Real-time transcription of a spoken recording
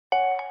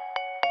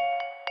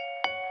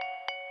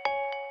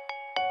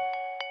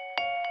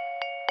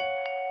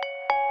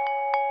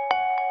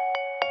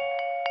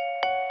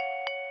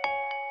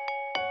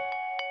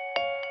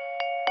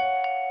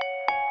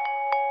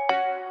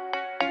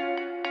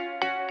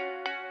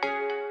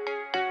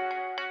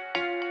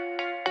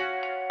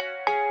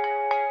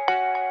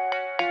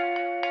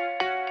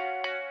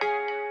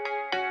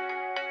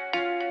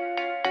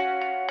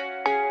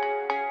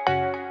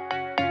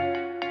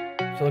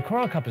the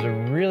Cornell Cup is a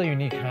really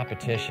unique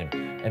competition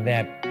in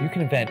that you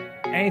can invent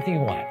anything you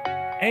want,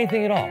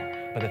 anything at all.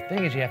 But the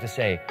thing is, you have to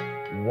say,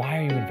 why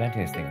are you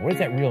inventing this thing? What is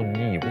that real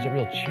need? What is that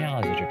real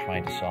challenge that you're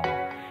trying to solve?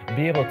 And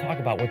be able to talk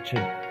about what should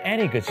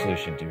any good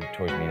solution do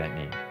towards meeting that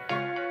need.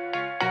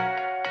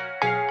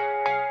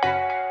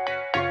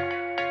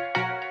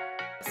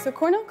 So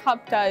Cornell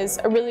Cup does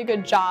a really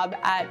good job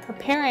at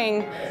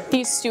preparing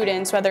these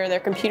students, whether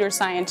they're computer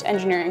science,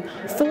 engineering,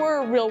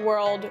 for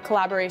real-world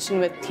collaboration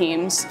with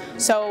teams.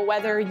 So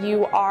whether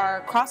you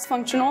are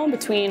cross-functional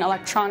between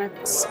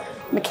electronics,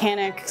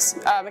 mechanics,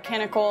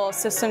 mechanical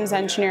systems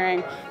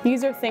engineering,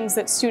 these are things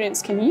that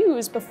students can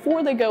use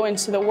before they go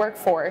into the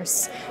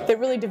workforce that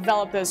really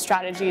develop those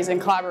strategies and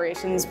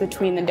collaborations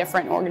between the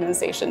different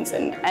organizations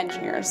and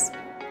engineers.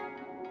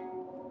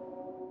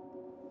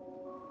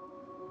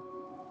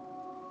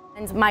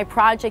 My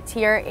project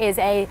here is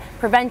a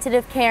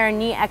preventative care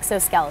knee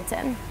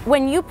exoskeleton.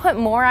 When you put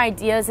more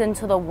ideas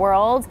into the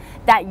world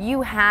that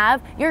you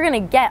have, you're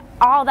going to get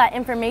all that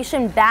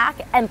information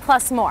back and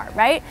plus more,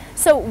 right?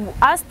 So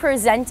us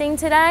presenting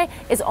today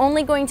is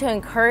only going to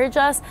encourage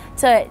us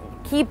to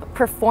keep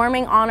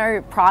performing on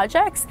our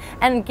projects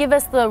and give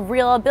us the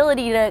real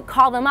ability to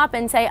call them up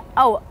and say,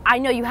 oh, I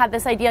know you have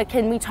this idea,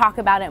 can we talk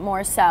about it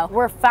more so?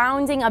 We're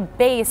founding a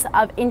base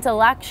of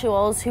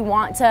intellectuals who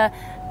want to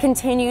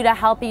continue to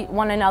help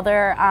one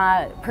another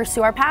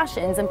pursue our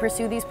passions and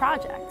pursue these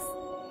projects.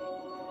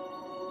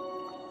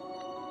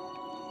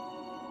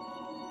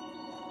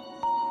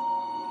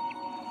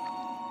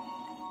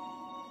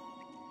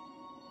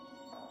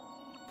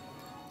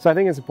 So I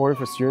think it's important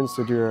for students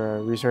to do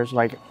research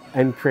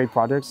and create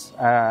projects.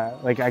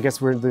 I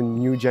guess we're the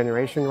new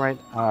generation, right?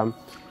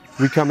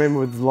 We come in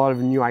with a lot of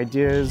new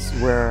ideas.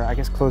 We're, I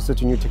guess, closer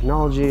to new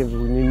technology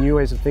and new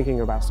ways of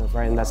thinking about stuff,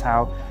 right? And that's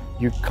how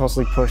you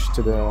constantly push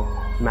to the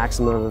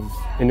maximum of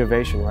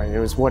innovation, right? It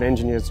was what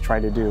engineers try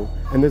to do.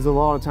 And there's a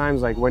lot of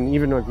times when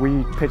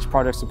we pitch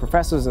projects to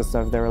professors and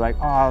stuff, they were like,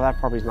 oh, that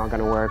probably is not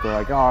going to work,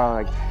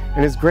 or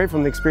and it's great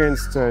from the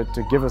experience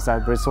to give us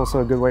that, but it's also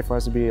a good way for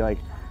us to be a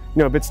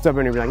bit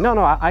stubborn and be like,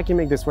 no, I can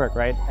make this work,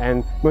 right?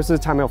 And most of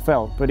the time it'll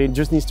fail, but it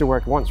just needs to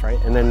work once, right?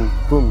 And then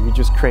boom, you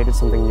just created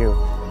something new.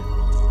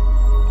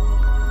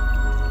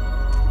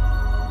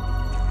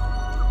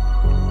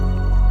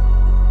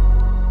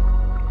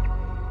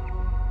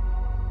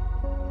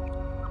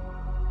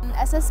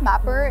 SS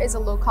Mapper is a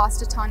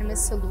low-cost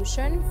autonomous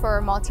solution for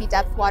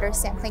multi-depth water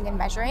sampling and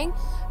measuring.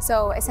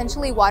 So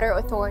essentially, water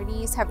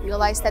authorities have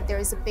realized that there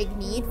is a big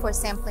need for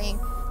sampling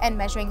and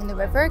measuring in the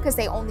river because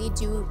they only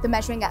do the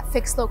measuring at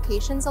fixed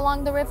locations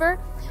along the river,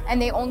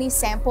 and they only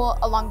sample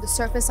along the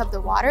surface of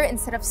the water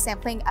instead of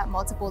sampling at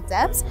multiple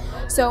depths.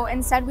 So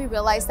instead, we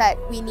realized that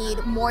we need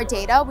more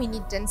data, we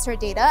need denser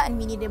data, and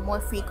we need it more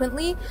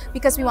frequently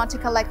because we want to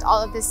collect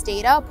all of this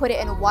data, put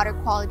it in a water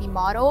quality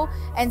model,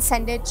 and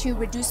send it to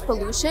reduce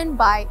pollution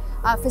by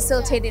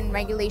facilitating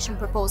regulation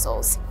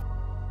proposals.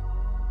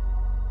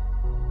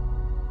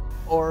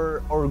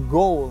 Our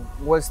goal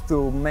was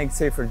to make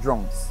safer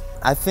drones.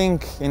 I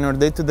think in our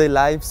day-to-day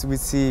lives we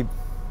see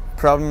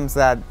problems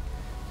that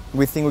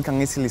we think we can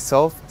easily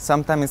solve.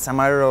 Sometimes it's a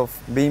matter of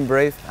being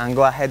brave and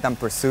go ahead and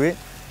pursue it.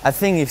 I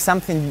think if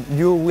something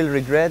you will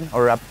regret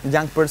or a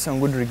young person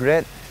would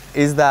regret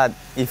is that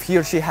if he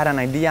or she had an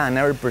idea and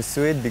never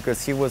pursued it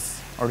because he was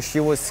or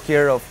she was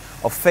scared of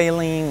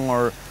failing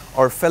or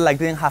felt like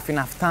they didn't have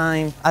enough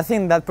time, I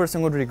think that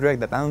person would regret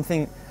that. I don't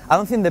think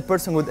the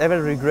person would ever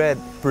regret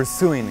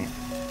pursuing it.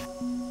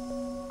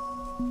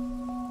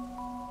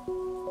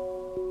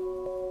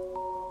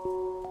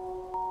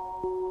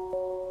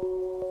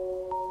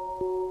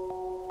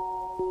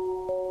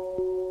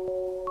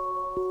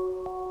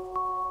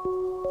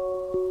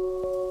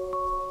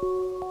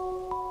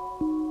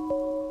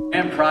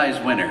 Grand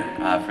prize winner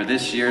for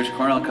this year's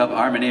Cornell Cup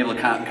Arm and Naval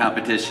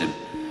competition.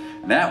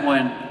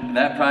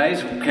 That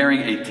prize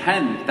carrying a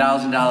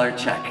 $10,000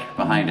 check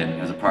behind it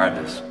as a part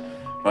of this.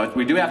 But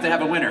we do have to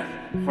have a winner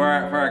for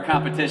our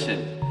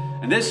competition.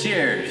 And this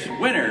year's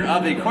winner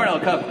of the Cornell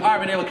Cup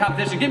Arm and Naval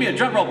competition, give me a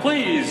drum roll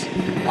please.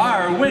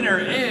 Our winner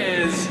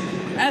is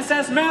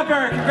SS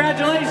Mapper.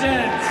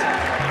 Congratulations.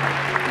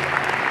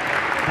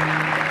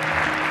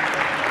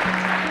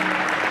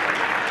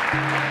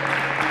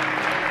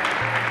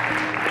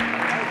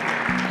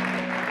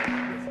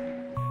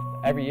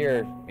 Every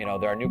year,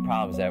 there are new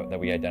problems that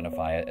we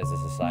identify as a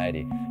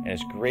society, and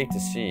it's great to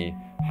see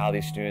how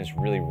these students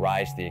really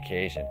rise to the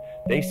occasion.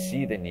 They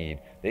see the need.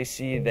 They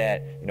see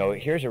that,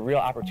 here's a real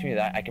opportunity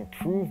that I can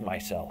prove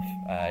myself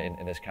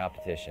in this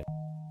competition.